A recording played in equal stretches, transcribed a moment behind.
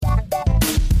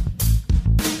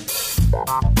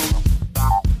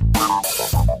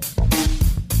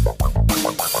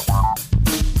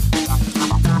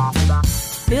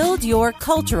your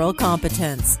cultural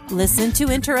competence. Listen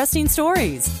to interesting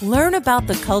stories. Learn about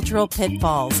the cultural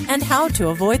pitfalls and how to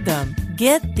avoid them.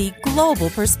 Get the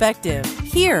global perspective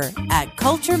here at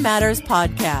Culture Matters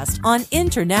Podcast on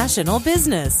international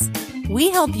business.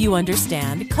 We help you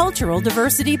understand cultural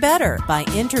diversity better by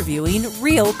interviewing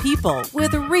real people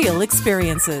with real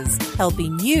experiences,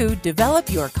 helping you develop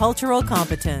your cultural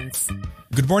competence.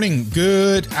 Good morning,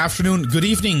 good afternoon, good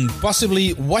evening.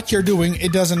 Possibly what you're doing,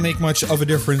 it doesn't make much of a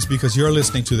difference because you're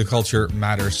listening to the Culture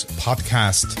Matters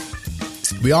Podcast.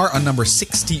 We are on number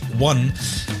 61,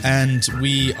 and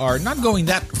we are not going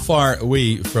that far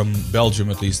away from Belgium,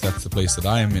 at least that's the place that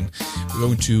I am in. We're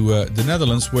going to the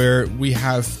Netherlands, where we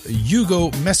have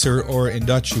Hugo Messer, or in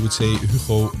Dutch you would say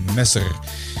Hugo Messer.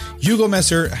 Hugo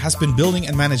Messer has been building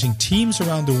and managing teams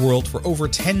around the world for over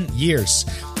 10 years.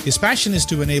 His passion is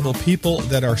to enable people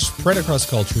that are spread across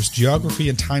cultures, geography,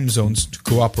 and time zones to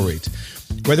cooperate.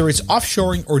 Whether it's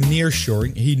offshoring or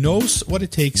nearshoring, he knows what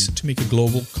it takes to make a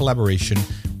global collaboration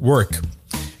work.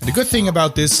 And the good thing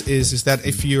about this is that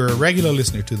if you're a regular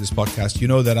listener to this podcast, you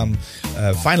know that I'm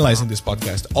finalizing this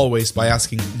podcast always by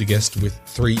asking the guest with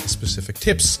 3 specific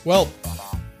tips. Well,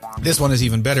 this one is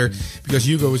even better because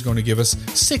Hugo is going to give us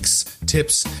 6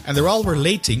 tips, and they're all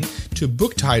relating to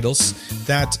book titles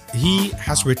that he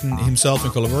has written himself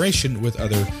in collaboration with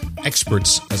other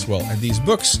experts as well. And these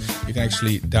books you can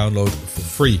actually download for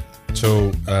free. So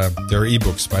they're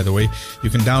ebooks, by the way. You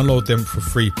can download them for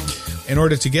free. In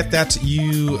order to get that,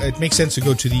 it makes sense to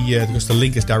go to because the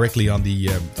link is directly on the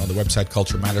website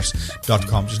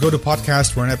culturematters.com. Just go to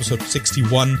podcast. We're on episode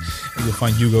 61, and you'll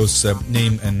find Hugo's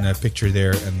name and picture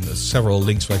there, and several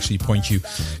links will actually point you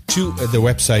to the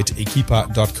website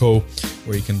equipa.co,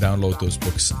 where you can download those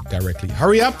books directly.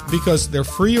 Hurry up, because they're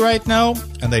free right now,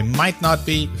 and they might not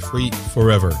be free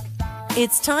forever.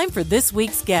 It's time for this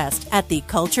week's guest at the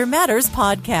Culture Matters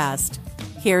Podcast.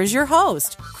 Here's your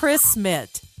host, Chris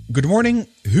Smith. Good morning,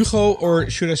 Hugo, or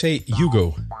should I say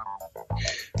Hugo?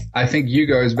 I think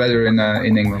Hugo is better in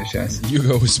English, yes.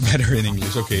 Hugo is better in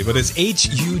English, okay. But it's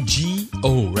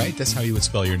Hugo, right? That's how you would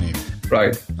spell your name.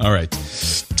 Right. All right.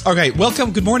 Okay,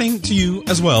 welcome. Good morning to you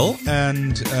as well.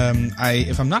 And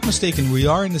if I'm not mistaken, we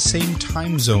are in the same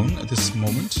time zone at this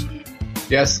moment.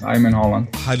 Yes, I'm in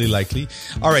Holland. Highly likely.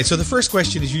 All right, so the first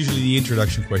question is usually the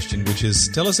introduction question, which is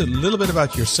tell us a little bit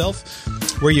about yourself,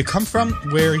 where you come from,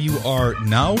 where you are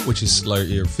now, which is like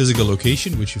your physical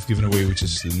location, which you've given away, which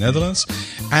is the Netherlands,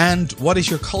 and what is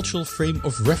your cultural frame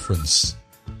of reference?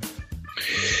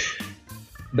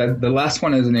 The last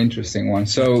one is an interesting one.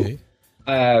 So, okay.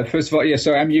 First of all,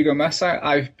 so I'm Hugo Messer.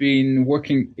 I've been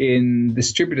working in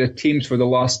distributed teams for the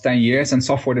last 10 years and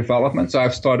software development. So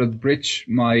I've started Bridge,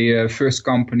 my first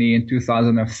company, in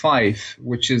 2005,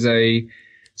 which is a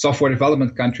software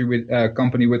development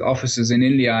company with offices in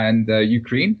India and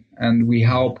Ukraine. And we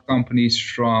help companies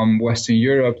from Western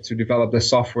Europe to develop their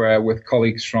software with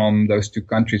colleagues from those 2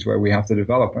 countries where we have the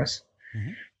developers.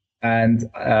 Mm-hmm. And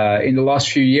in the last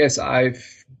few years, I've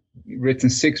written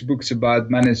 6 books about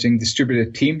managing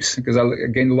distributed teams because I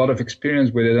gained a lot of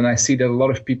experience with it. And I see that a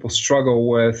lot of people struggle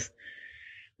with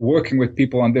working with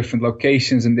people on different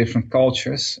locations and different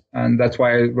cultures. And that's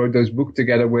why I wrote those books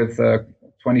together with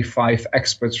 25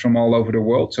 experts from all over the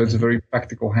world. So it's a very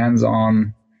practical,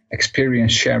 hands-on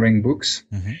experience sharing books.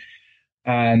 Mm-hmm.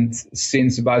 And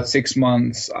since about 6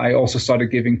 months, I also started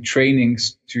giving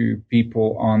trainings to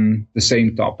people on the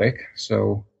same topic.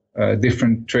 So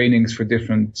different trainings for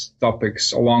different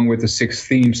topics, along with the 6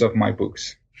 themes of my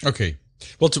books. Okay.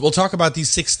 We'll talk about these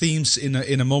 6 themes in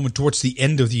a moment towards the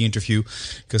end of the interview,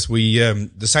 because we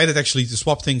decided actually to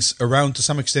swap things around to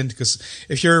some extent. Because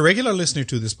if you're a regular listener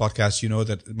to this podcast, you know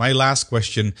that my last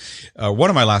question, one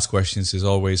of my last questions, is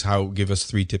always give us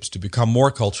 3 tips to become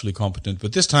more culturally competent.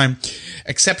 But this time,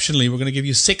 exceptionally, we're going to give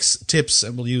you 6 tips,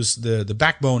 and we'll use the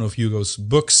backbone of Hugo's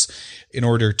books in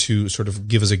order to sort of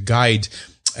give us a guide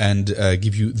and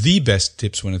give you the best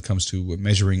tips when it comes to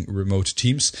measuring remote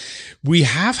teams. We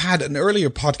have had an earlier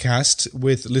podcast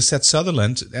with Lisette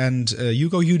Sutherland, and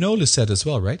Hugo, you know Lisette as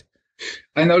well, right?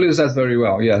 I know Lisette very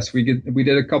well. Yes, we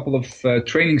did a couple of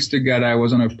trainings together. I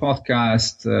was on her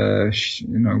podcast.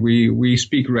 We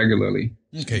speak regularly.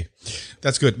 Okay,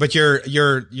 that's good. But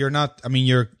you're not. I mean,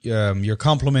 you're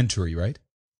complimentary, right?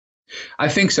 I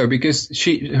think so, because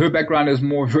her background is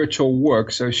more virtual work.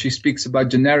 So she speaks about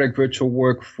generic virtual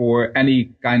work for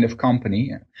any kind of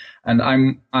company.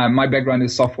 And my background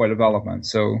is software development.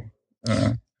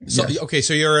 Yes. Okay.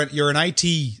 So you're an IT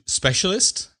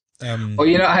specialist.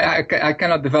 I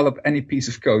cannot develop any piece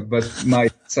of code, but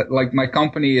my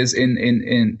company is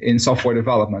in software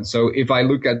development. So if I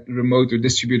look at remote or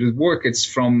distributed work, it's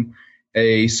from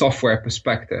a software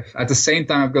perspective. At the same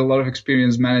time, I've got a lot of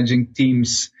experience managing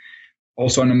teams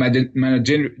also on a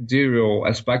managerial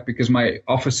aspect, because my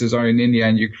offices are in India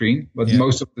and Ukraine, but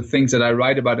most of the things that I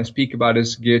write about and speak about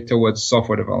is geared towards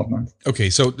software development. Okay,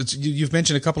 so you've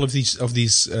mentioned a couple of these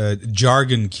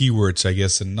jargon keywords, I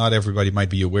guess, and not everybody might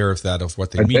be aware of that, of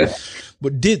what they mean.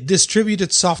 But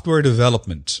distributed software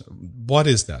development, what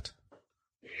is that?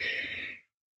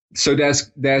 So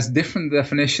there's different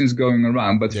definitions going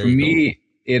around, but for me,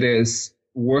 it is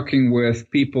working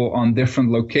with people on different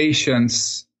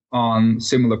locations on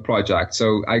similar projects.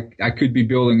 So I could be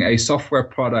building a software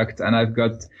product, and I've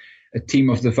got a team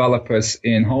of developers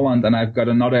in Holland, and I've got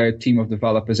another team of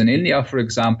developers in India, for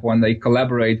example, and they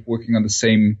collaborate working on the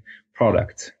same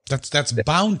product. That's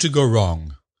bound to go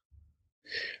wrong.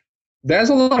 There's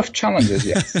a lot of challenges,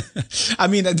 yes. I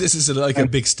mean, this is like a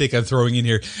big stick I'm throwing in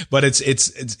here, but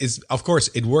it's of course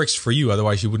it works for you.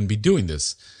 Otherwise, you wouldn't be doing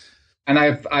this. And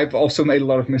I've also made a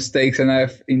lot of mistakes, and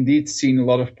I've indeed seen a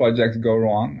lot of projects go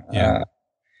wrong. Yeah.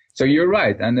 So you're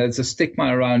right, and there's a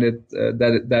stigma around it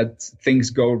that things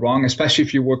go wrong, especially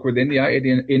if you work with India.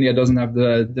 India doesn't have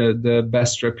the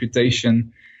best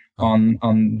reputation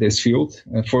on this field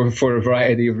for a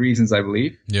variety of reasons, I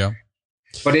believe. Yeah.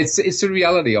 But it's a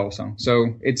reality also.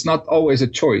 So it's not always a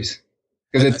choice.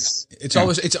 Because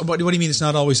what do you mean it's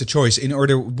not always a choice? In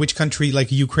order, which country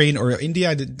like Ukraine or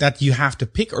India that you have to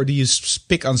pick, or do you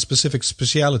pick on specific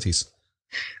specialities?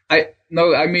 I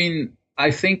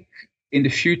think in the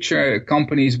future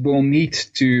companies will need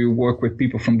to work with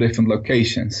people from different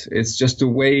locations. It's just the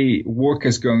way work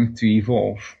is going to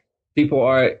evolve. People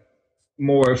are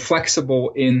more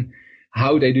flexible in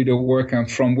how they do the work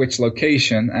and from which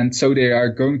location, and so they are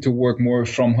going to work more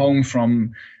from home,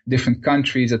 from different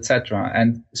countries, etc.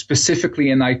 And specifically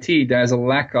in IT, there's a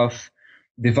lack of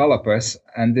developers,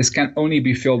 and this can only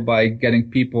be filled by getting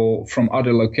people from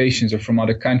other locations or from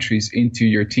other countries into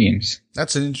your teams.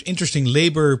 That's an interesting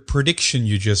labor prediction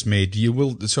you just made.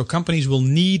 So companies will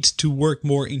need to work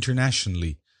more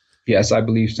internationally. Yes, I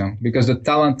believe so. Because the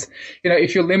talent,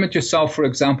 if you limit yourself, for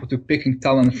example, to picking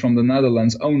talent from the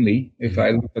Netherlands only, if I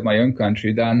look at my own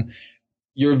country, then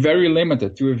you're very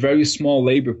limited to a very small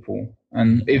labor pool.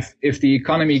 And if the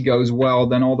economy goes well,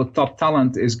 then all the top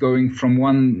talent is going from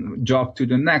one job to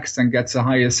the next and gets a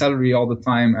higher salary all the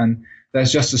time. And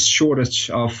there's just a shortage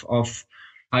of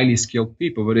highly skilled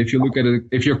people. But if you look at it,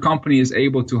 if your company is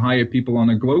able to hire people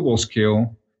on a global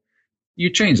scale,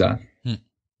 you change that.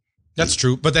 That's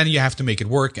true, but then you have to make it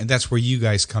work, and that's where you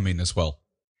guys come in as well.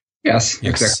 Yes.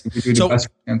 Exactly. We do the best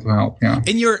we can to help. Yeah.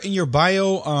 In your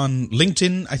bio on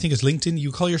LinkedIn, I think it's LinkedIn,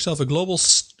 you call yourself a global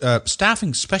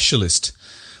staffing specialist.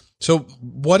 So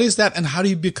what is that, and how do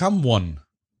you become one?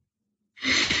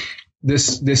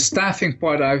 This staffing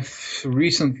part I've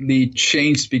recently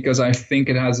changed because I think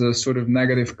it has a sort of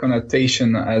negative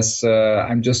connotation as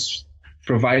I'm just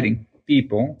providing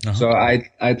people. Uh-huh. So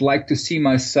I'd like to see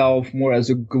myself more as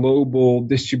a global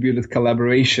distributed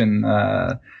collaboration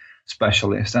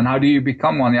specialist. And how do you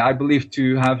become one? I believe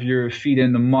to have your feet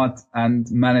in the mud and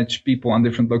manage people on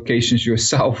different locations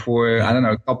yourself for,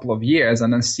 a couple of years,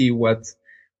 and then see what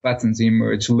patterns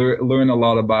emerge, learn a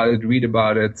lot about it, read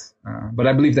about it. But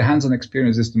I believe the hands-on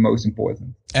experience is the most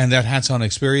important. And that hands-on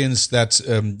experience that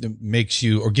makes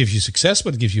you or gives you success,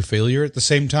 but gives you failure at the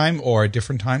same time or at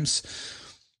different times.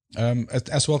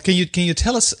 As well. Can you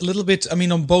tell us a little bit,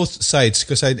 on both sides,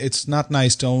 because it's not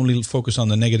nice to only focus on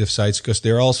the negative sides, because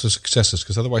there are also successes,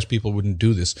 because otherwise people wouldn't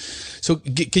do this. So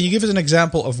can you give us an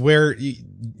example of where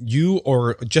you,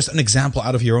 or just an example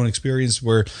out of your own experience,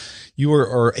 where you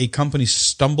or a company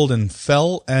stumbled and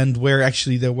fell, and where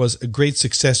actually there was a great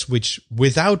success, which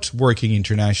without working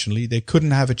internationally, they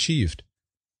couldn't have achieved?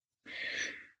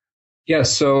 Yeah,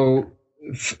 so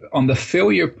on the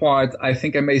failure part, I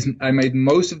think I made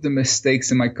most of the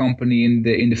mistakes in my company in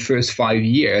the first 5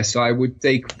 years. So I would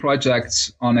take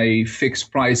projects on a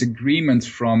fixed price agreement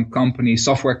from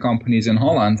software companies in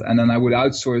Holland, and then I would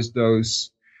outsource those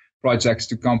projects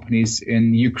to companies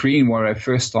in Ukraine, where I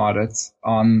first started,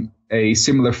 on a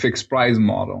similar fixed price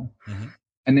model. Mm-hmm.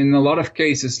 And in a lot of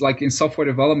cases, like in software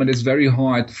development, it's very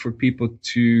hard for people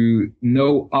to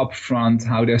know upfront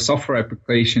how their software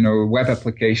application or web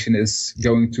application is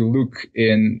going to look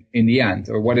in the end,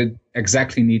 or what it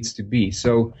exactly needs to be.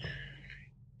 So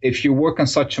if you work on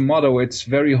such a model, it's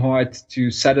very hard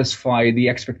to satisfy the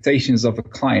expectations of a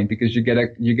client, because you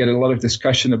get a lot of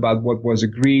discussion about what was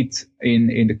agreed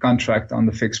in the contract on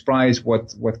the fixed price,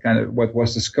 what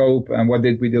was the scope, and what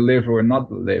did we deliver or not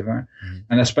deliver. Mm-hmm.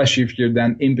 And especially if you're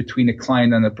then in between a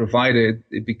client and a provider,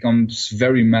 it becomes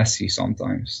very messy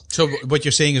sometimes. So what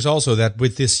you're saying is also that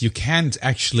with this, you can't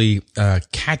actually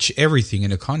catch everything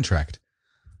in a contract.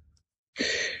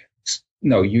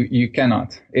 No, you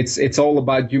cannot. It's all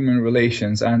about human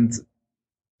relations. And,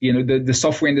 the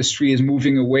software industry is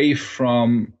moving away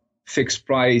from fixed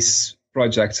price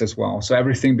projects as well. So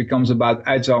everything becomes about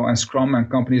Agile and Scrum, and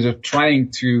companies are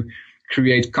trying to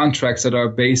create contracts that are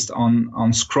based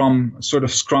on Scrum, sort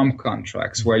of Scrum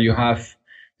contracts, where you have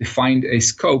defined a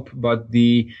scope, but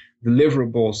the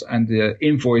deliverables and the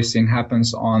invoicing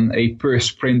happens on a per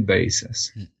sprint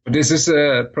basis. But this is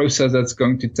a process that's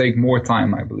going to take more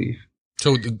time, I believe.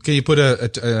 So can you put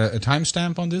a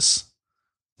timestamp on this?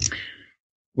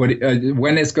 When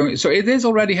it's going? So it is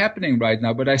already happening right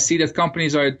now, but I see that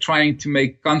companies are trying to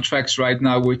make contracts right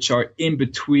now which are in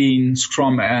between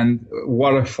Scrum and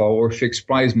Waterfall or fixed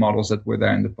price models that were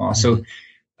there in the past. Mm-hmm.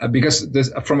 So because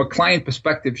from a client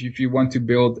perspective, if you want to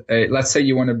build let's say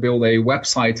you want to build a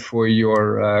website for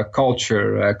your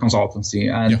culture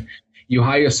consultancy, and you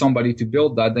hire somebody to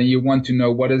build that, then you want to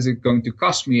know what is it going to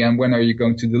cost me and when are you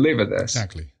going to deliver this?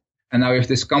 Exactly. And now if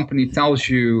this company tells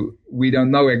you we don't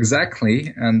know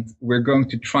exactly and we're going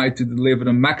to try to deliver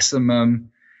the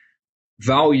maximum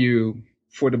value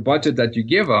for the budget that you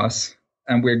give us,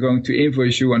 and we're going to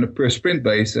invoice you on a per sprint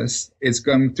basis, it's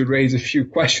going to raise a few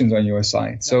questions on your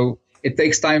side. So it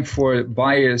takes time for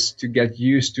buyers to get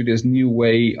used to this new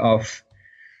way of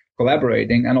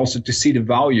collaborating and also to see the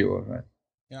value of it.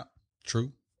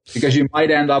 True. Because you might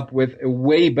end up with a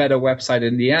way better website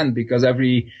in the end, because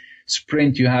every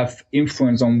sprint you have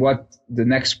influence on what the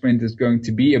next sprint is going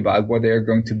to be about, what they're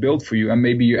going to build for you. And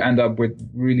maybe you end up with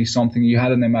really something you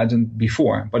hadn't imagined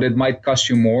before, but it might cost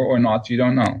you more or not. You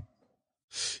don't know.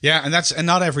 Yeah. And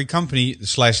not every company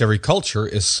 / every culture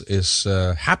is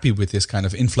happy with this kind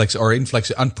of influx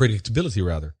unpredictability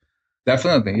rather.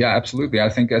 Definitely. Yeah, absolutely. I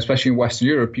think especially in Western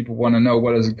Europe, people want to know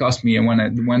what does it cost me and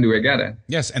when do I get it?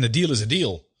 Yes. And a deal is a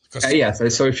deal.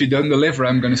 Yes. So if you don't deliver,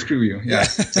 I'm going to screw you. Yeah.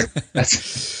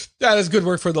 That's good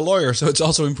work for the lawyer. So it's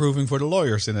also improving for the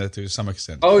lawyers to some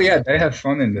extent. Oh yeah. They have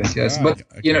fun in this. Yes. Yeah, but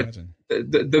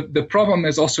the problem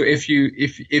is also if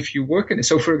you work in it.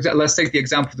 So for example, let's take the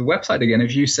example of the website again.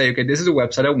 If you say, okay, this is a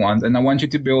website I want, and I want you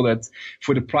to build it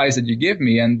for the price that you give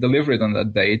me and deliver it on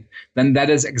that date, then that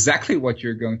is exactly what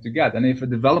you're going to get. And if a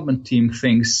development team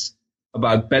thinks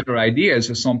about better ideas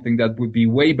or something that would be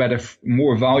way better,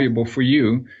 more valuable for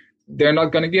you, they're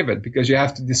not going to give it, because you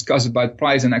have to discuss about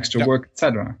price and extra work,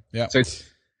 etc. Yeah. So it's,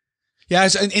 yeah,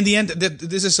 in the end,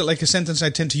 this is like a sentence I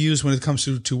tend to use when it comes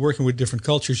to working with different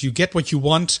cultures. You get what you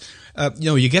want,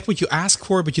 you get what you ask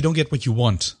for, but you don't get what you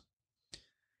want.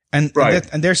 And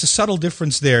there's a subtle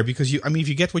difference there, because if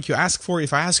you get what you ask for,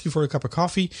 if I ask you for a cup of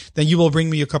coffee, then you will bring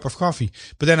me a cup of coffee.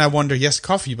 But then I wonder, yes,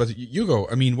 coffee, but you go,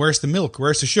 where's the milk?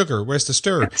 Where's the sugar? Where's the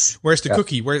stir? Yes. Where's the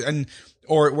cookie?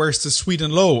 Or where's the sweet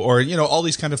and low? Or, all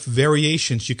these kind of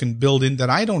variations you can build in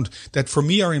that for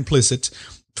me are implicit.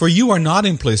 For you are not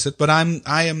implicit, but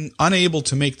I am unable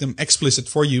to make them explicit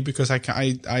for you, because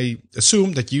I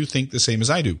assume that you think the same as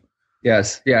I do.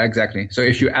 Yes. Yeah, exactly. So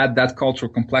if you add that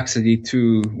cultural complexity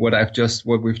to what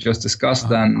we've just discussed,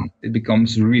 then it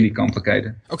becomes really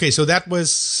complicated. Okay. So that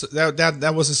was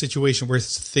a situation where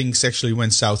things actually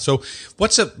went south. So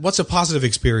what's a positive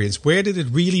experience? Where did it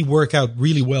really work out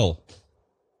really well?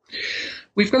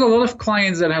 We've got a lot of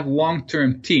clients that have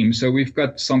long-term teams. So we've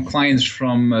got some clients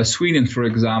from Sweden, for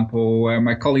example, where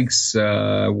my colleagues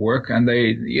work, and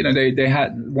they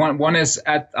had one is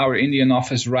at our Indian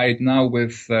office right now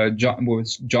with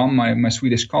John, my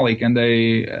Swedish colleague, and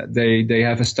they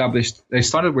have established. They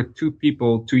started with 2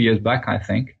 people 2 years back, I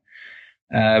think.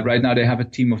 Right now they have a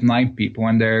team of 9 people,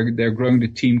 and they're growing the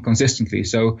team consistently.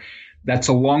 So that's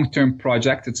a long-term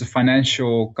project. It's a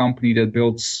financial company that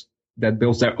builds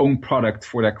their own product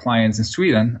for their clients in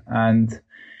Sweden, and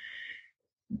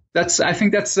I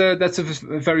think that's a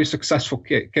very successful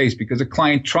case, because the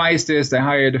client tries this, they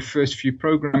hire the first few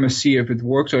programmers, see if it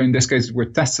works, or in this case we're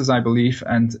testers, I believe,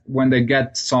 and when they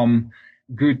get some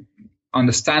good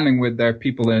understanding with their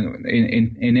people in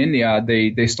India,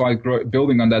 they start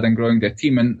building on that and growing their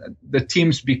team, and the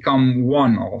teams become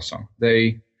one also.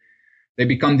 They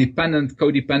become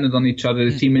codependent on each other.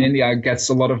 The team in India gets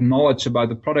a lot of knowledge about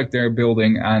the product they're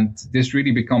building, and this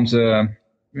really becomes a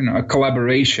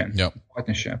collaboration. Yep.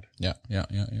 partnership. Yeah.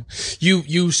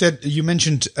 You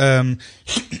mentioned,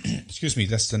 excuse me,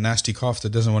 that's the nasty cough that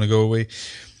doesn't want to go away.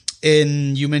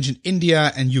 You mentioned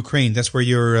India and Ukraine. That's where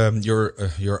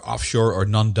your offshore or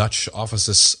non-Dutch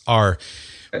offices are.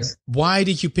 Yes. Why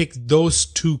did you pick those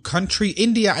two countries?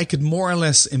 India, I could more or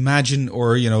less imagine,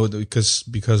 or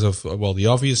because of the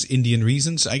obvious Indian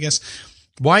reasons, I guess.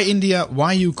 Why India?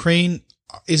 Why Ukraine?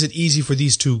 Is it easy for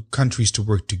these two countries to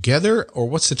work together, or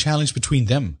what's the challenge between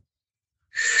them?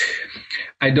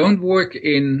 I don't work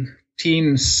in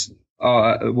teams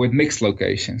with mixed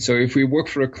locations. So if we work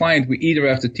for a client, we either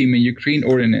have the team in Ukraine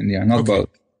or in India, not both.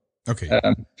 Okay.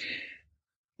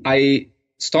 I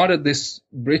started this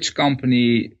bridge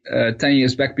company 10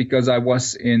 years back because I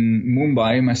was in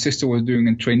Mumbai. My sister was doing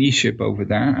a traineeship over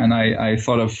there, and I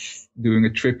thought of doing a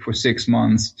trip for 6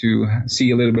 months to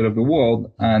see a little bit of the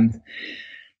world. And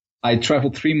I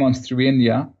traveled 3 months through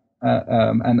India,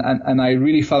 and I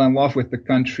really fell in love with the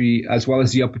country as well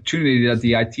as the opportunity that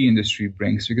the IT industry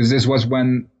brings, because this was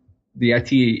when the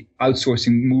IT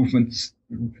outsourcing movements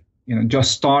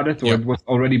just started, or it was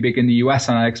already big in the US,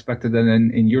 and I expected that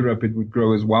in Europe it would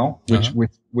grow as well,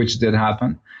 which did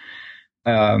happen.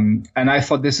 And I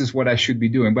thought this is what I should be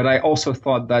doing. But I also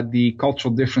thought that the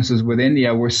cultural differences with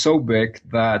India were so big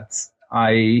that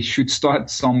I should start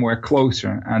somewhere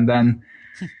closer. And then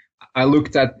I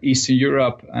looked at Eastern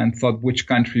Europe and thought which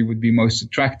country would be most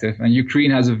attractive. And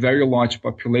Ukraine has a very large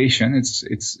population.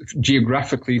 It's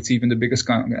geographically, it's even the biggest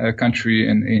country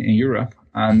in Europe.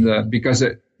 And because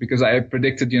I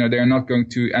predicted, they're not going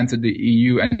to enter the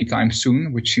EU anytime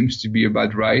soon, which seems to be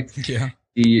about right. Yeah.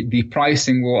 The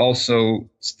pricing will also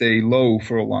stay low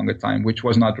for a longer time, which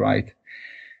was not right.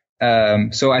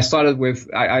 So I started with,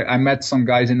 I met some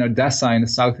guys in Odessa in the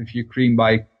south of Ukraine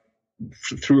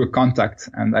through a contact,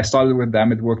 and I started with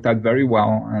them. It worked out very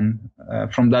well. And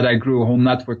from that, I grew a whole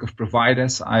network of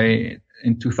providers.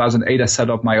 In 2008, I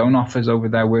set up my own office over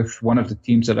there with one of the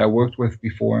teams that I worked with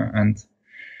before. And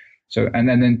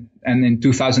then in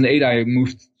 2008, I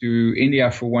moved to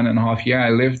India for 1.5 years. I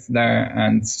lived there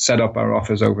and set up our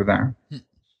office over there.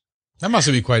 That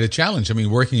must be quite a challenge. I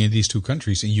mean, working in these two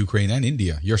countries, in Ukraine and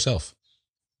India, yourself.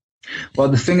 Well,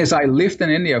 the thing is, I lived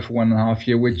in India for 1.5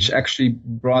 years, which actually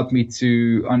brought me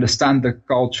to understand the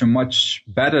culture much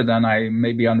better than I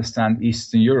maybe understand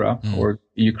Eastern Europe or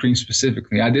Ukraine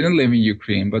specifically. I didn't live in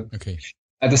Ukraine, but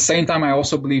at the same time, I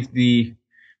also believe the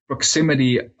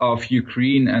proximity of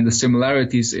Ukraine and the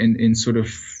similarities in sort of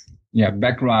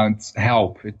background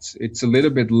help. It's a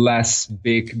little bit less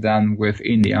big than with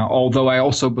India, although I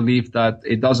also believe that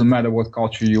it doesn't matter what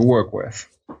culture you work with.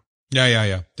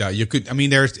 Yeah. You could. I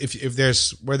mean,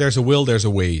 where there's a will, there's a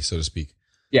way, so to speak.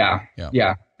 Yeah.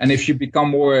 And if you become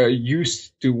more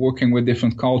used to working with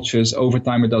different cultures over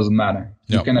time, it doesn't matter.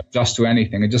 You can adjust to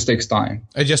anything. It just takes time.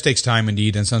 It just takes time,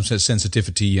 indeed, and some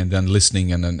sensitivity, and then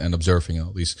listening and observing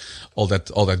all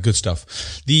that good stuff.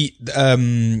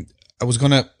 I was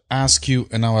gonna ask you,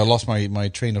 and now I lost my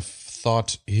train of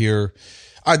thought here.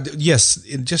 Yes,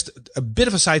 just a bit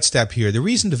of a sidestep here. The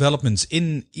recent developments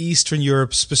in Eastern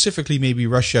Europe, specifically maybe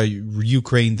Russia,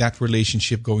 Ukraine, that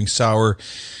relationship going sour,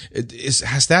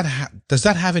 does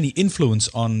that have any influence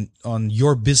on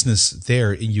your business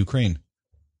there in Ukraine?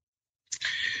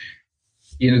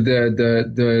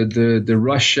 The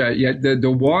Russia,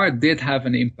 the war did have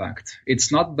an impact.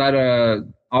 It's not that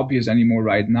obvious anymore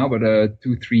right now, but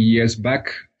 2-3 years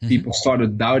back, people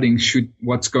started doubting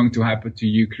what's going to happen to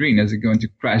Ukraine. Is it going to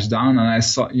crash down? And I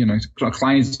saw,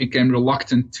 clients became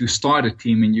reluctant to start a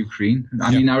team in Ukraine.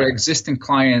 I mean, our existing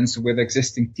clients with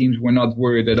existing teams were not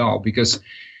worried at all, because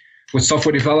with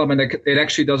software development, it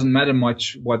actually doesn't matter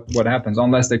much what happens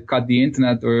unless they cut the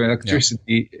internet or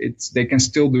electricity. They can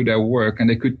still do their work, and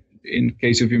they could, in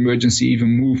case of emergency, even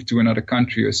move to another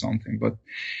country or something. But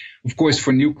of course,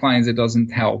 for new clients, it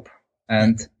doesn't help.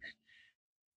 And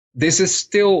this is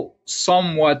still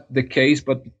somewhat the case,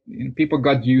 but people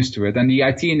got used to it. And the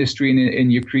IT industry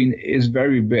in Ukraine is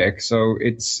very big, so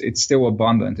it's still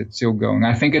abundant. It's still going.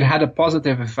 I think it had a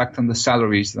positive effect on the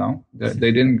salaries, though.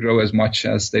 They didn't grow as much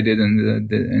as they did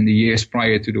in the years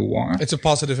prior to the war. It's a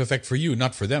positive effect for you,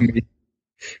 not for them.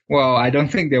 Well, I don't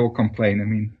think they will complain. I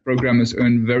mean, programmers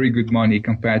earn very good money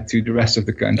compared to the rest of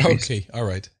the country. Okay, all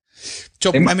right.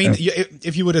 So, I mean,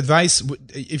 if you would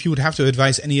have to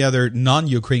advise any other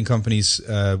non-Ukraine companies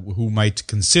who might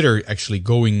consider actually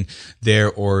going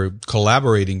there or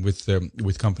collaborating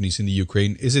with companies in the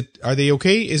Ukraine, are they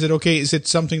okay? Is it okay? Is it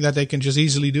something that they can just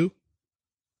easily do?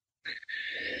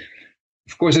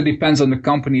 Of course, it depends on the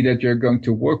company that you're going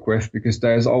to work with, because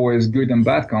there's always good and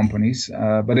bad companies.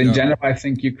 But in general, I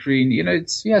think Ukraine, you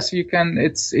can.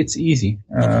 It's easy.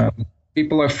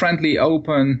 People are friendly,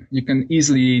 open. You can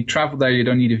easily travel there. You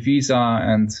don't need a visa,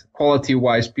 and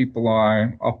quality-wise, people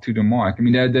are up to the mark. I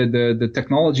mean, the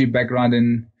technology background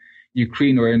in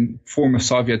Ukraine or in former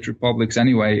Soviet republics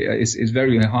anyway is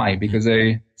very high, because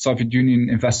the Soviet Union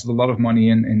invested a lot of money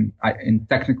in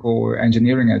technical or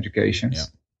engineering education. Yeah.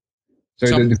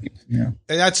 So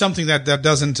that's something that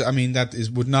doesn't, I mean,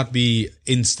 would not be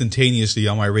instantaneously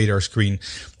on my radar screen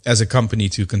as a company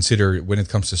to consider when it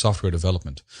comes to software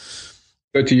development.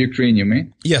 Go to Ukraine, you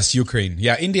mean? Yes, Ukraine.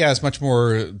 Yeah, India is much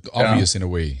more obvious in a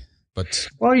way. But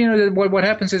well, what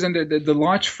happens is, the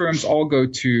large firms all go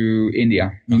to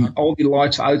India. I mean, all the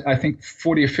large, I think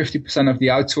 40 or 50% of the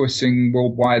outsourcing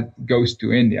worldwide goes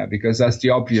to India, because that's the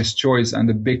obvious choice. And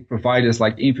the big providers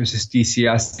like Infosys,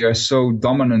 TCS, they are so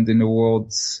dominant in the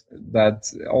world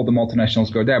that all the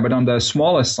multinationals go there. But on the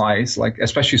smaller size, like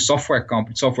especially software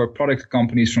product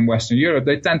companies from Western Europe,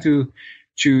 they tend to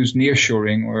choose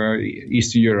nearshoring or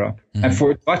Eastern Europe. Mm-hmm. And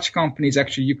for Dutch companies,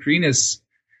 actually, Ukraine is,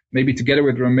 maybe together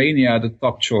with Romania, the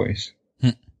top choice.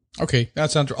 Okay,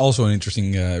 that's also an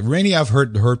interesting. Romania, I've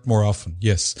heard more often.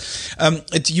 Yes,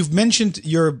 you've mentioned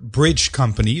your bridge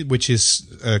company, which is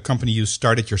a company you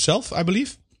started yourself, I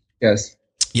believe. Yes.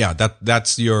 Yeah,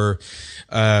 that's your.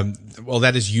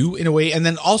 That is you in a way, and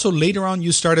then also later on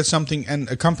you started something, and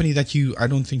a company that I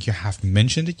don't think you have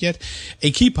mentioned it yet,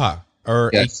 Equipa.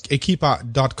 Or yes.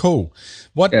 Equipa.co.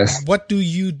 What do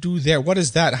you do there? What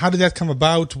is that? How did that come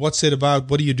about? What's it about?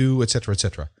 What do you do, etc.,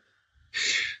 etc.?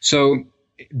 So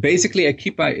basically,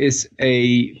 Equipa is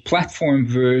a platform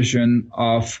version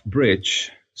of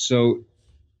Bridge. So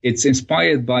it's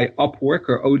inspired by Upwork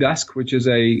or Odesk, which is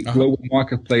a global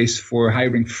marketplace for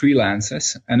hiring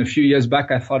freelancers. And a few years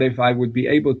back, I thought if I would be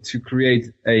able to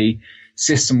create a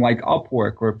system like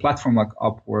Upwork or a platform like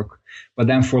Upwork, but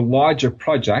then for larger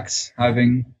projects,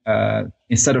 having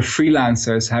instead of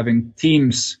freelancers, having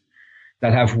teams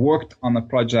that have worked on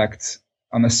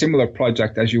a similar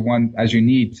project as you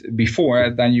need before,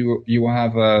 then you will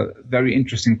have a very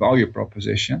interesting value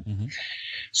proposition. Mm-hmm.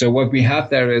 So what we have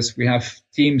there is we have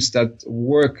teams that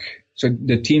work. So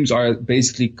the teams are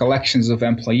basically collections of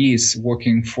employees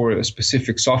working for a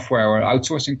specific software or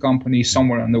outsourcing company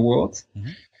somewhere in the world.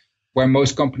 Mm-hmm. Where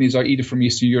most companies are either from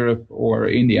Eastern Europe or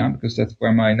India, because that's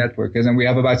where my network is. And we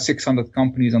have about 600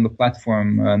 companies on the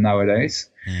platform nowadays.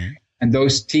 Mm-hmm. And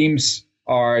those teams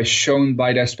are shown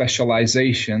by their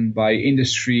specialization, by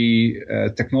industry,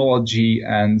 technology,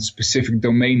 and specific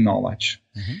domain knowledge.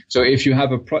 Mm-hmm. So if you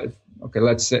have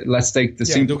let's take the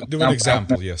simple do an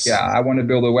example. Yes. Yeah, I want to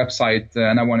build a website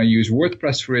and I want to use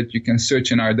WordPress for it. You can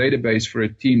search in our database for a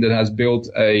team that has built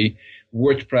a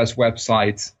WordPress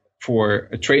website for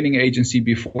a training agency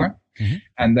before. Mm-hmm.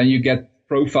 And then you get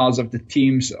profiles of the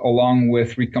teams along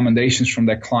with recommendations from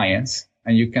their clients,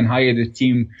 and you can hire the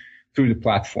team through the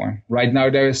platform. Right now,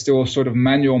 there is still sort of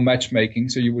manual matchmaking.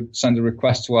 So you would send a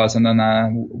request to us, and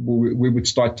then we would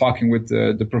start talking with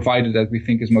the provider that we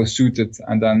think is most suited,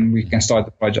 and then we can start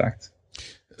the project.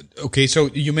 Okay,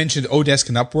 so you mentioned Odesk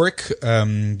and Upwork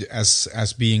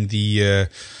as being the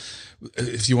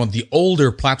if you want, the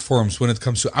older platforms when it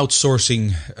comes to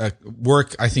outsourcing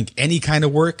work. I think any kind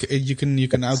of work you can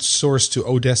outsource to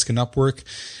Odesk and Upwork.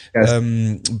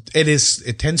 Yes.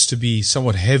 It tends to be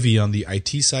somewhat heavy on the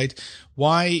IT side.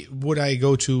 Why would I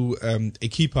go to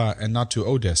Equipa and not to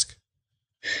Odesk?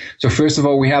 So first of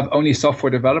all, we have only software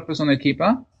developers on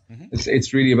Equipa. Mm-hmm.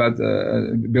 It's really about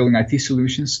building IT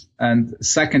solutions. And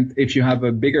second, if you have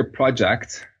a bigger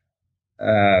project,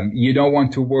 you don't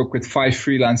want to work with 5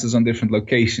 freelancers on different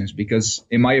locations, because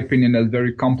in my opinion, that's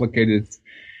very complicated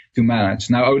to manage.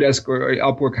 Now, Odesk or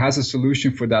Upwork has a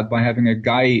solution for that by having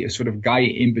a sort of guy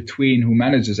in between who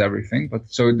manages everything. But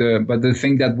the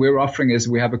thing that we're offering is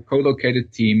we have a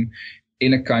co-located team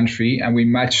in a country, and we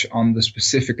match on the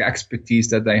specific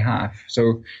expertise that they have.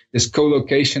 So this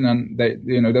co-location, and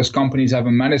those companies have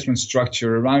a management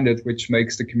structure around it, which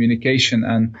makes the communication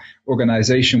and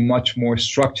organization much more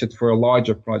structured for a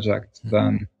larger project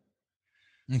than.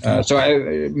 Okay. So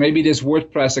maybe this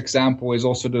WordPress example is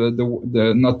also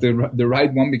the not the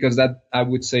right one, because that I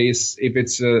would say is, if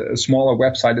it's a smaller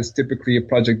website, it's typically a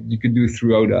project you could do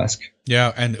through Odesk.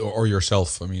 Yeah, or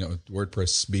yourself. I mean,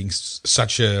 WordPress being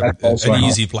such an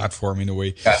easy platform in a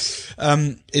way. Yes.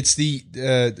 It's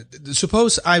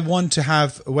suppose I want to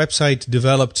have a website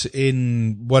developed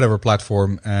in whatever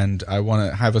platform, and I want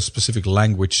to have a specific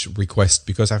language request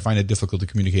because I find it difficult to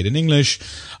communicate in English.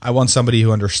 I want somebody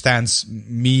who understands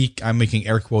me. I'm making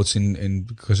air quotes in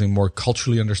because he more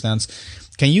culturally understands.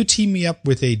 Can you team me up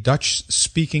with a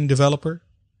Dutch-speaking developer?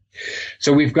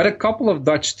 So we've got a couple of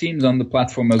Dutch teams on the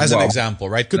platform as well. As an example,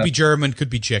 right? Could be German, could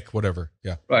be Czech, whatever.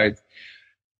 Yeah. Right.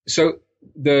 So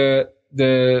the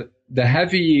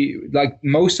heavy, like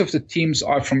most of the teams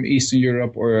are from Eastern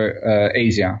Europe or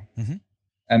Asia. Mm-hmm.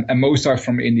 And most are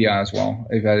from India as well,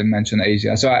 if I mention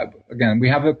Asia. So again, we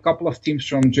have a couple of teams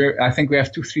from, I think we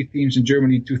have 2-3 teams in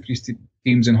Germany, 2-3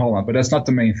 teams in Holland, but that's not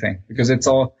the main thing because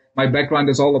my background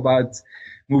is all about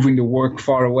moving the work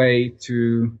far away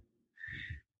to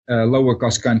lower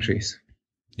cost countries.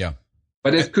 Yeah.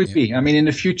 But it could be. I mean, in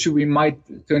the future, we might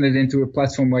turn it into a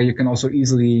platform where you can also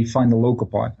easily find a local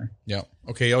partner. Yeah.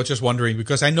 Okay. I was just wondering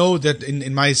because I know that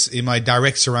in my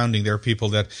direct surrounding, there are people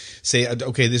that say,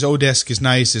 okay, this Odesk is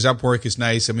nice. This Upwork is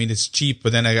nice. I mean, it's cheap,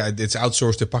 but then it's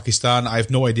outsourced to Pakistan. I have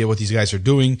no idea what these guys are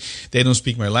doing. They don't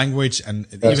speak my language. And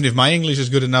even if my English is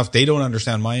good enough, they don't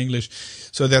understand my English.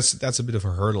 So that's a bit of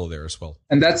a hurdle there as well.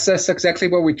 And that's exactly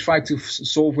what we try to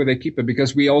solve with Equipa,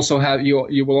 because we also have,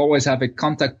 you will always have a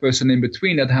contact person in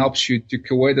between that helps you to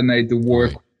coordinate the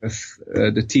work with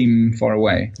the team far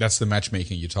away. That's the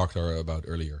matchmaking you talked about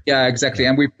earlier. Yeah, exactly.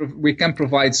 And we can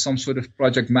provide some sort of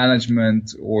project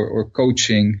management or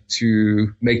coaching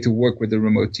to make the work with the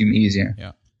remote team easier.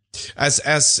 Yeah.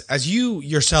 As you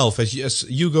yourself, as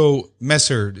Hugo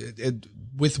Messer,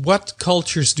 with what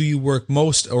cultures do you work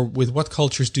most, or with what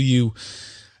cultures do you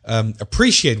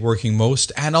appreciate working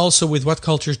most, and also with what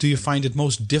cultures do you find it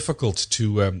most difficult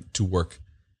to work?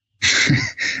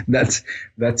 That's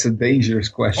a dangerous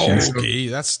question. Oh,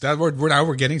 okay,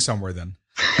 we're getting somewhere then.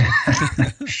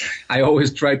 I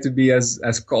always try to be as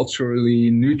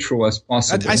culturally neutral as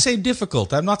possible. I say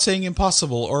difficult. I'm not saying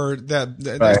impossible, or that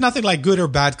there's nothing like good or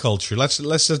bad culture. Let's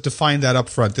just define that up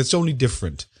front. It's only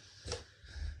different.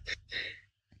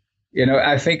 You know,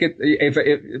 I think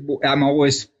I'm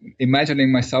always imagining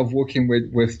myself working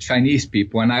with Chinese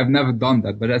people, and I've never done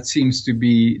that, but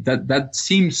that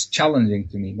seems challenging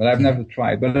to me, but I've never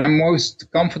tried. But I'm most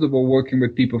comfortable working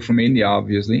with people from India,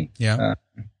 obviously. Yeah.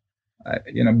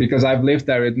 Because I've lived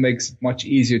there, it makes it much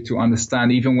easier to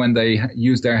understand, even when they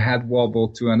use their head wobble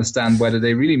to understand whether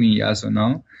they really mean yes or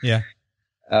no. Yeah.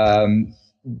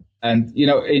 And,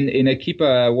 in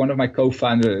Equipa, one of my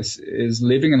co-founders is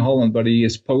living in Holland, but he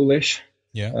is Polish.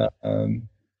 Yeah.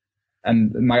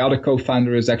 And my other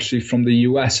co-founder is actually from the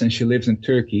US, and she lives in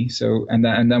Turkey. So, and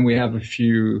then we have a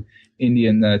few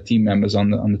Indian team members on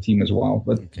the team as well.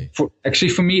 But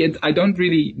for me, I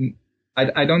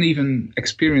don't even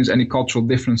experience any cultural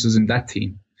differences in that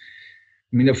team.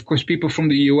 I mean, of course, people from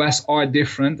the US are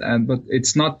different, but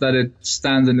it's not that it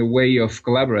stands in the way of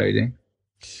collaborating.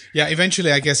 Yeah,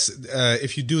 eventually, I guess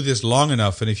if you do this long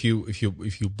enough, and if you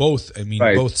both,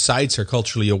 both sides are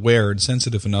culturally aware and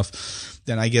sensitive enough,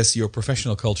 then I guess your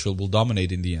professional culture will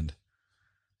dominate in the end.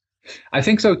 I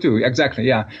think so too. Exactly.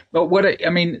 Yeah. But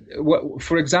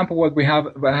for example, what we have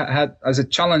had as a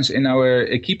challenge in our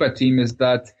Equipa team is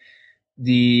that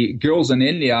the girls in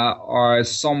India are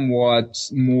somewhat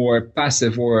more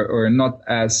passive or not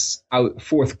as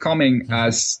forthcoming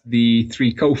as the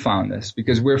three co-founders,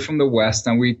 because we're from the West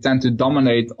and we tend to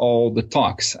dominate all the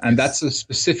talks. And that's a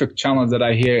specific challenge that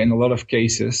I hear in a lot of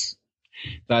cases,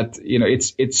 that,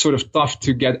 it's sort of tough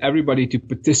to get everybody to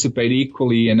participate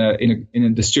equally in a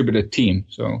distributed team.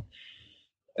 So,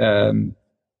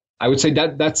 I would say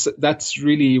that's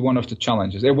really one of the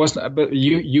challenges. It wasn't, but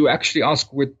you actually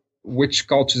asked with which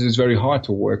cultures is very hard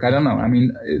to work. I don't know. I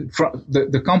mean,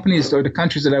 the companies or the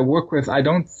countries that I work with, I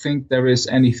don't think there is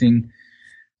anything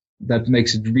that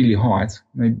makes it really hard.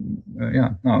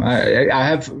 I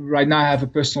have right now. I have a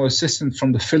personal assistant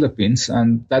from the Philippines,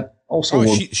 and that also.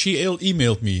 Oh, she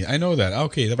emailed me. I know that.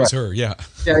 Okay, that was her. Yeah.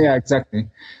 Yeah,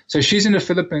 exactly. So she's in the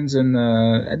Philippines, and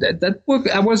that work.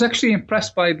 I was actually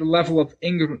impressed by the level of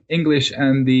English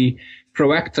and the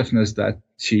proactiveness that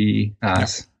she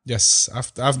has. Yeah. Yes,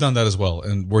 I've done that as well,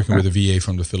 and working with a VA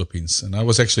from the Philippines, and I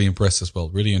was actually impressed as well.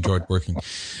 Really enjoyed working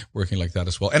like that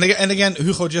as well. And again,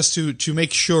 Hugo, just to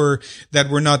make sure that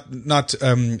we're not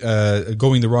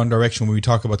going the wrong direction when we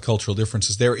talk about cultural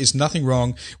differences, there is nothing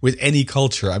wrong with any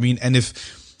culture. I mean, and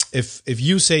if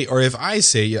you say, or if I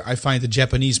say, I find the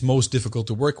Japanese most difficult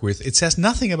to work with, it says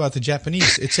nothing about the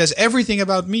Japanese. It says everything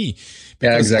about me.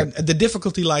 Because the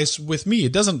difficulty lies with me.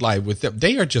 It doesn't lie with them.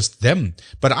 They are just them.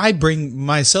 But I bring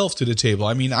myself to the table.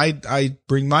 I mean, I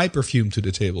bring my perfume to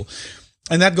the table.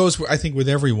 And that goes, I think, with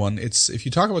everyone. If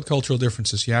you talk about cultural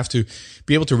differences, you have to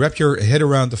be able to wrap your head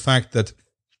around the fact that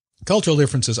cultural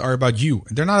differences are about you.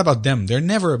 They're not about them. They're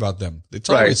never about them.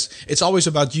 It's always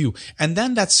about you. And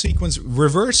then that sequence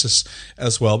reverses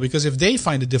as well, because if they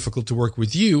find it difficult to work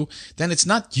with you, then it's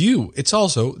not you. It's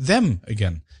also them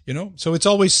again. So it's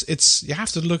always, you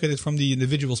have to look at it from the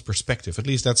individual's perspective. At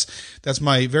least that's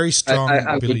my very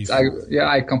strong belief.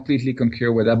 I completely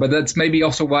concur with that. But that's maybe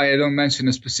also why I don't mention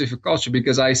a specific culture,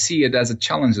 because I see it as a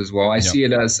challenge as well. I see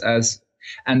it as,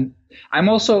 and I'm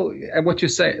also, what you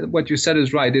said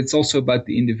is right. It's also about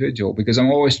the individual, because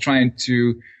I'm always trying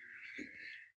to,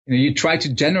 you try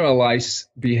to generalize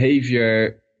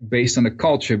behavior based on the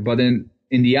culture, but in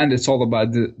the end, it's all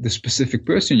about the specific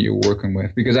person you're working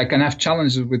with, because I can have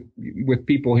challenges with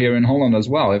people here in Holland as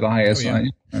well.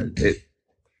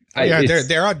 If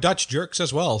there are Dutch jerks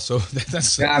as well. So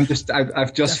that's. Yeah,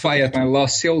 I've just fired my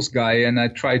last sales guy, and I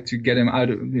tried to get him out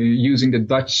of using the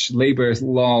Dutch labor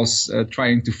laws,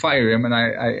 trying to fire him, and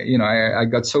I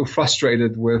got so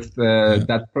frustrated with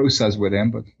that process with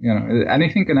him. But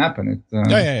anything can happen.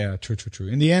 True.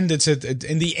 In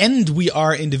the end, we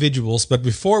are individuals, but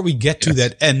before we get to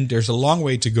that end, there's a long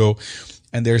way to go.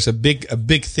 And there's a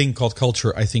big thing called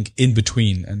culture, I think, in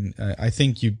between. And I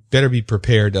think you better be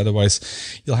prepared. Otherwise,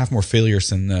 you'll have more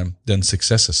failures than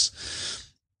successes.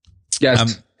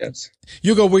 Yes.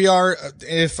 Hugo, we are,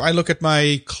 if I look at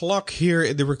my clock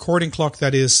here, the recording clock,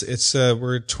 that is,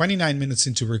 we're 29 minutes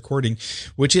into recording,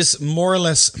 which is more or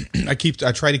less, I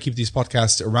try to keep these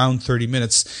podcasts around 30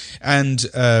 minutes. And,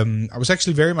 I was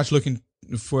actually very much looking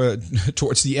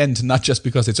towards the end, not just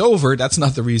because it's over, that's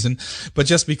not the reason, but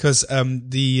just because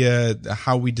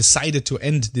how we decided to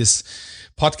end this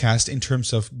podcast in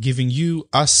terms of giving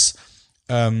us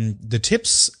the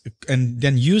tips, and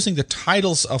then using the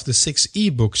titles of the 6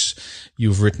 ebooks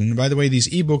you've written. By the way, these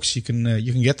ebooks you can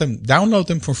get them, download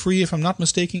them for free if I'm not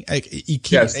mistaken.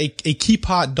 Ekipa.co,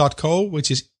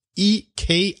 which is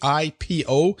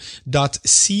EKIPO.co.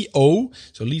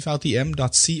 So leave out the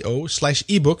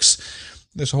M.co/ebooks.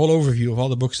 There's a whole overview of all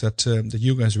the books that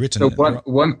Hugo has written. So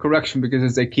one correction, because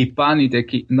it's Ekipa,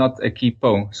 not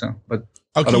Ekipo. So, but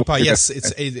Ekipa, yes,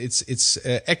 it's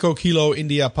Echo Kilo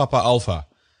India Papa Alpha.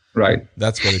 Right.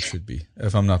 That's what it should be,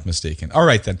 if I'm not mistaken. All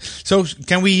right then. So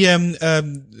can we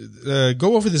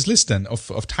go over this list then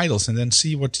of titles, and then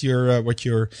see what your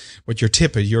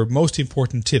tip is, your most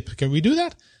important tip? Can we do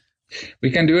that?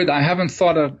 We can do it. I haven't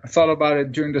thought about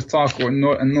it during the talk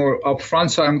nor up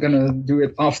front, so I'm gonna do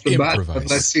it off the bat.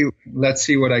 But let's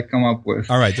see what I come up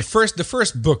with. All right. The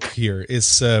first book here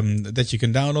is that you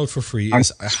can download for free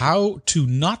is How to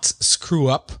Not Screw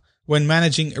Up When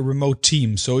Managing a Remote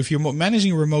Team. So if you're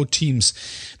managing remote teams,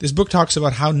 this book talks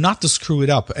about how not to screw it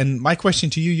up. And my question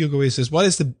to you, Hugo, is what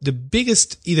is the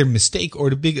biggest either mistake or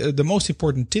the most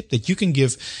important tip that you can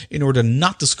give in order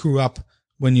not to screw up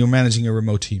when you're managing a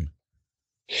remote team?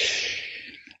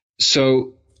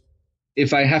 So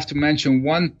if I have to mention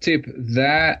one tip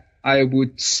there, I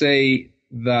would say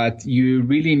that you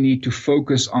really need to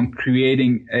focus on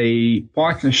creating a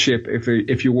partnership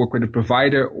if you work with a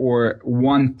provider, or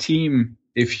one team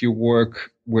if you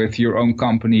work with your own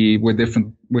company with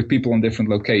people in different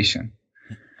locations.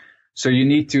 So you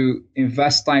need to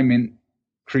invest time in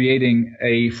creating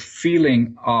a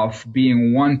feeling of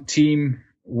being one team,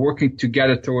 working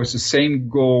together towards the same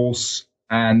goals,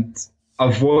 and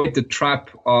avoid the trap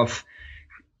of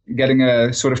getting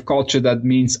a sort of culture that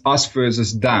means us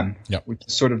versus them, which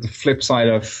is sort of the flip side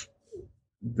of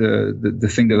the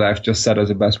thing that I've just said as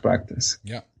a best practice.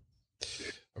 Yeah.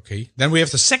 Okay. Then we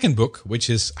have the second book, which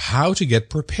is How to Get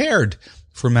Prepared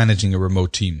for Managing a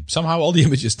Remote Team. Somehow all the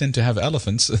images tend to have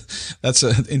elephants. That's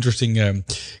an interesting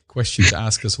question to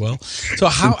ask as well. So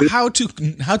how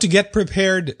to get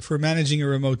prepared for managing a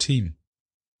remote team?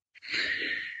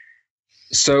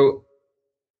 So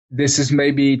this is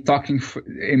maybe talking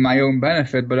in my own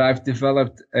benefit, but I've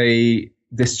developed a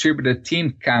distributed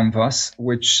team canvas,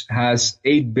 which has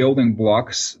 8 building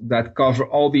blocks that cover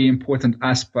all the important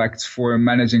aspects for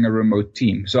managing a remote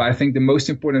team. So I think the most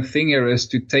important thing here is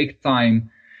to take time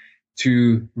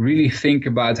to really think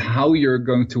about how you're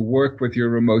going to work with your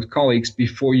remote colleagues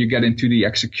before you get into the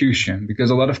execution, because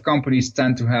a lot of companies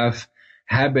tend to have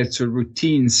habits or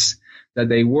routines that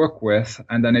they work with.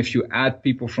 And then if you add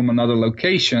people from another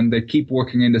location, they keep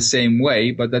working in the same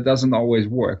way, but that doesn't always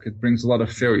work. It brings a lot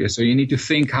of failure. So you need to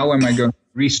think, how am I going to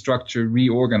restructure,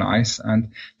 reorganize?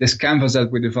 And this canvas that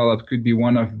we developed could be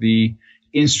one of the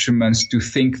instruments to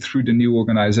think through the new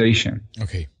organization.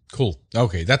 Okay, cool.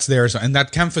 Okay, that's there. So, and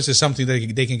that canvas is something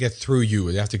that they can get through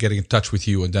you. They have to get in touch with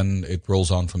you, and then it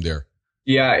rolls on from there.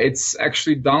 Yeah, it's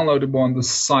actually downloadable on the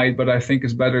site, but I think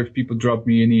it's better if people drop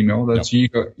me an email. That's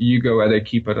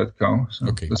Hugo@ekipa.co. So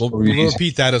okay, we'll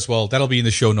repeat that as well. That'll be in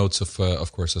the show notes,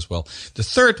 of course, as well. The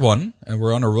third one, and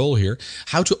we're on a roll here,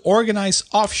 how to organize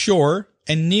offshore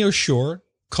and nearshore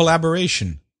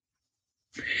collaboration.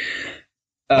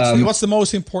 What's the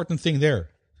most important thing there?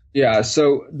 Yeah,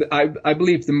 so I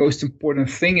believe the most important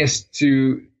thing is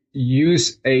to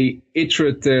use a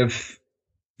iterative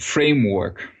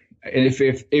framework. If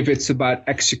it's about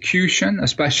execution,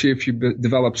 especially if you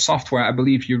develop software, I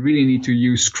believe you really need to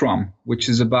use Scrum, which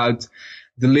is about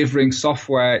delivering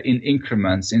software in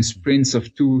increments, in sprints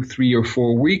of 2, 3, or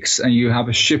 4 weeks, and you have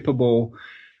a shippable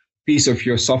piece of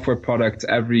your software product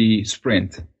every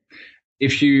sprint.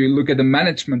 If you look at the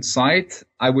management side,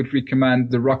 I would recommend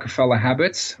the Rockefeller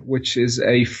Habits, which is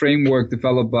a framework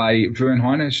developed by Vern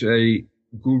Harnish, a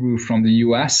guru from the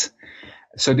US.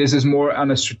 So this is more on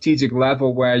a strategic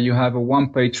level where you have a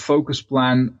one-page focus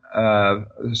plan, a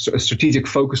strategic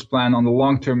focus plan on the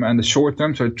long term and the short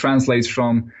term. So it translates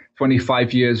from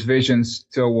 25 years visions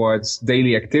towards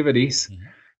daily activities. Mm-hmm.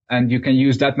 And you can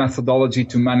use that methodology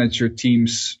to manage your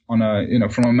teams on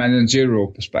from a managerial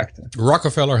perspective.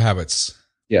 Rockefeller Habits.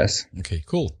 Yes. Okay,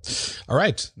 cool. All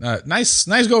right. Nice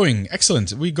going.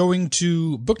 Excellent. We're going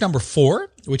to book number 4,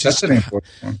 That's an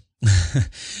important one.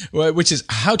 which is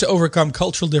How to Overcome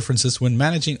Cultural Differences When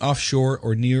Managing Offshore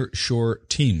or Nearshore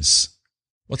Teams.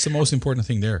 What's the most important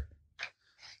thing there?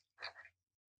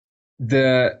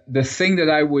 The thing that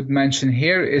I would mention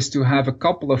here is to have a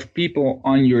couple of people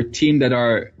on your team that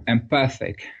are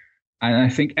empathic. And I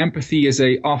think empathy is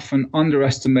a often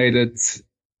underestimated,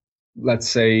 let's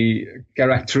say,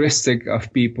 characteristic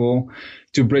of people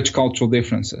to bridge cultural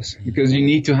differences. Because you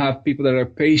need to have people that are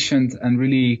patient and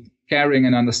really caring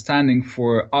and understanding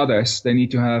for others. They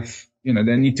need to have, they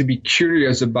need to be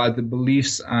curious about the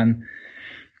beliefs and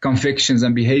convictions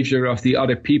and behavior of the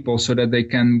other people so that they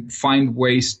can find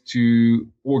ways to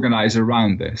organize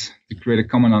around this, to create a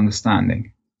common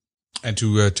understanding. And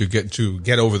to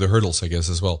get over the hurdles, I guess,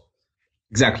 as well.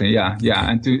 Exactly. Yeah. Yeah.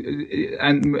 And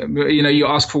you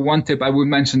ask for one tip. I would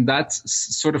mention that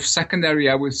sort of secondary.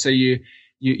 I would say you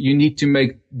need to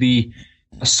make the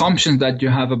assumptions that you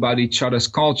have about each other's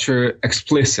culture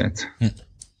explicit.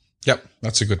 Yep.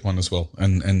 That's a good one as well.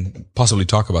 And possibly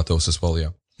talk about those as well. Yeah.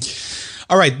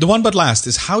 All right. The one but last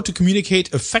is how to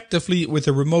communicate effectively with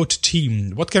a remote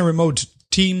team. What can remote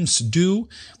teams do?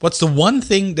 What's the one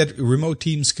thing that remote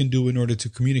teams can do in order to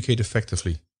communicate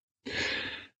effectively?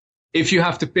 If you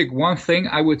have to pick one thing,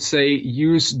 I would say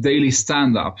use daily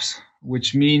stand-ups,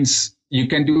 which means you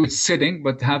can do it sitting,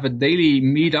 but have a daily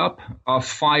meetup of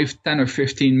 5, 10, or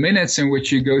 15 minutes in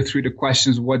which you go through the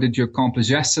questions. What did you accomplish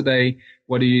yesterday?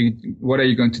 What are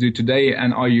you going to do today?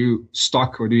 And are you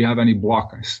stuck or do you have any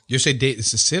blockers? You say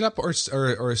is a sit up or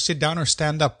sit down or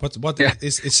stand up? What yeah.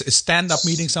 is stand up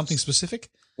meaning something specific?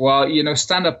 Well,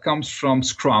 stand up comes from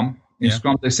Scrum. In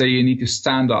Scrum, they say you need to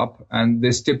stand up. And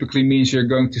this typically means you're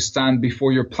going to stand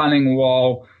before your planning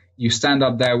wall. You stand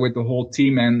up there with the whole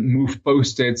team and move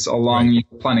Post-its along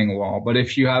your planning wall. But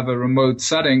if you have a remote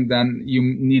setting, then you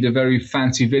need a very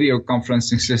fancy video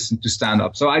conferencing system to stand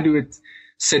up. So I do it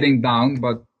sitting down,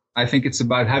 but I think it's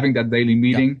about having that daily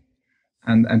meeting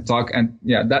and talk. And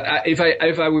that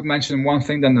if I would mention one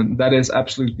thing, then that is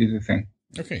absolutely the thing.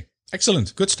 Okay.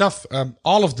 Excellent. Good stuff.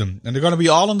 All of them. And they're going to be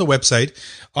all on the website,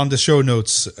 on the show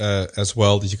notes as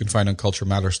well, that you can find on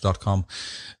culturematters.com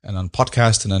and on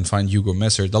podcast, and then find Hugo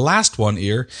Messer. The last one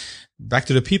here, back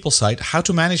to the people side, how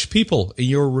to manage people in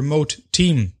your remote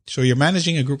team. So you're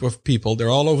managing a group of people. They're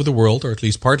all over the world, or at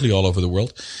least partly all over the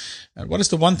world. And what is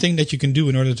the one thing that you can do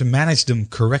in order to manage them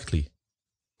correctly?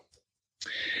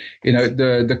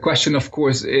 The question, of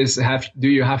course, is do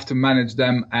you have to manage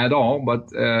them at all?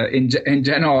 But in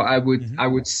general, I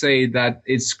would say that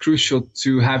it's crucial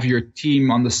to have your team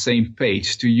on the same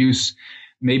page, to use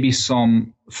maybe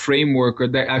some framework.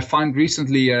 I found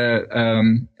recently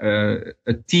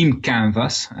a team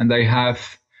canvas, and they have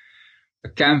a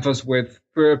canvas with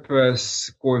purpose,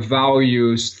 core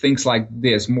values, things like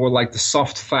this, more like the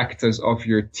soft factors of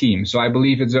your team. So I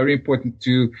believe it's very important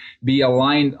to be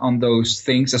aligned on those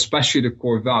things, especially the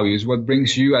core values. What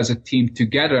brings you as a team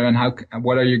together, and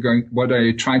what are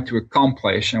you trying to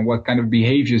accomplish, and what kind of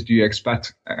behaviors do you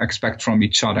expect from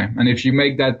each other? And if you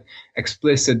make that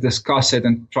explicit, discuss it,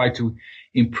 and try to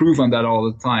improve on that all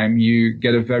the time, you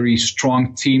get a very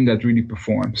strong team that really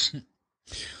performs.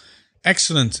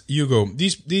 Excellent, Hugo.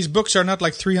 These books are not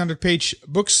like 300-page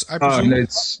books, I presume?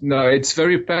 It's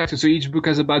very practical. So each book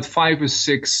has about 5 or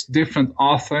 6 different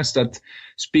authors that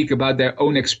speak about their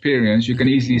own experience. You can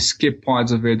easily skip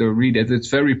parts of it or read it. It's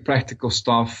very practical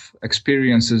stuff,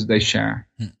 experiences they share.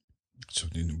 So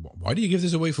why do you give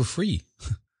this away for free?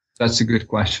 That's a good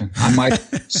question.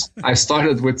 I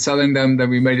started with selling them,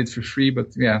 then we made it for free. But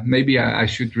yeah, maybe I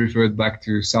should revert back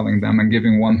to selling them and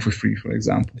giving one for free, for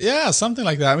example. Yeah, something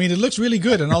like that. I mean, it looks really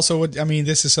good. And also,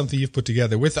 this is something you've put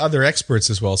together with other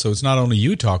experts as well. So it's not only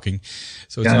you talking.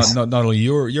 So it's not only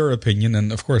your opinion.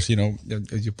 And of course, you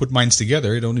put minds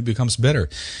together, it only becomes better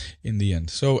in the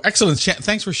end. So excellent.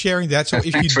 Thanks for sharing that. So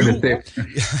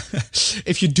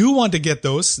if you do want to get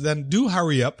those, then do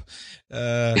hurry up.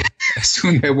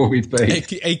 Soon they will be paid.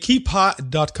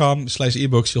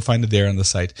 akeepa.com/ebooks. You'll find it there on the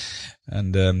site.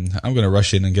 And I'm going to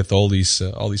rush in and get all these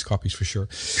copies for sure.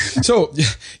 So,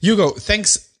 Hugo,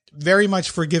 thanks very much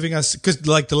for giving us, because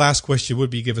like the last question would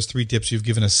be, give us 3 tips. You've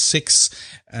given us 6.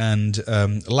 And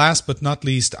last but not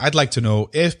least, I'd like to know,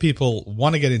 if people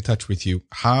want to get in touch with you,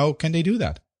 how can they do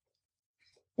that?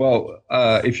 Well,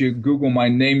 if you Google my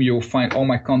name, you'll find all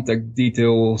my contact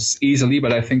details easily.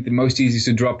 But I think the most easy is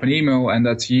to drop an email, and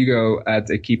that's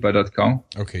hugo@akeepa.com.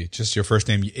 Okay, just your first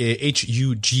name,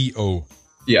 Hugo.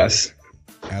 Yes.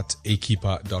 At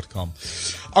akeepa.com.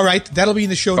 All right, that'll be in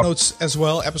the show notes as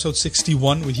well. Episode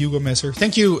 61 with Hugo Messer.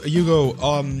 Thank you, Hugo.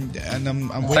 And I'm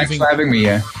waving. Thanks for having me.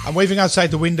 Yeah. I'm waving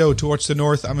outside the window towards the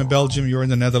north. I'm in Belgium. You're in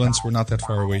the Netherlands. We're not that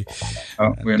far away.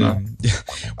 Oh, we're not.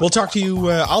 We'll talk to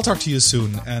you. I'll talk to you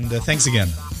soon. And thanks again.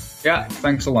 Yeah.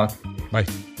 Thanks a lot. Bye.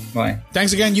 Bye.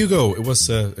 Thanks again, Hugo. It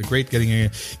was great getting you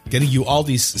all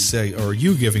these, or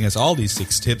you giving us all these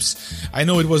 6 tips. I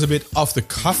know it was a bit off the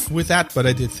cuff with that, but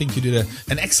I did think you did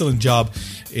an excellent job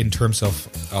in terms of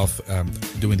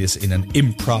doing this in an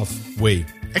improv way.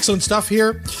 Excellent stuff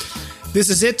here. This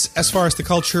is it as far as the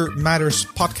Culture Matters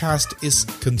podcast is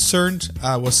concerned.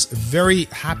 I was very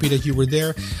happy that you were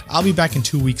there. I'll be back in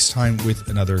 2 weeks' time with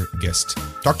another guest.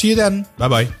 Talk to you then.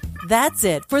 Bye-bye. That's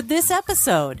it for this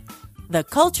episode. The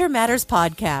Culture Matters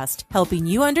podcast, helping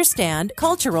you understand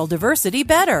cultural diversity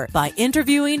better by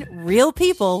interviewing real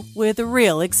people with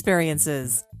real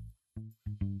experiences.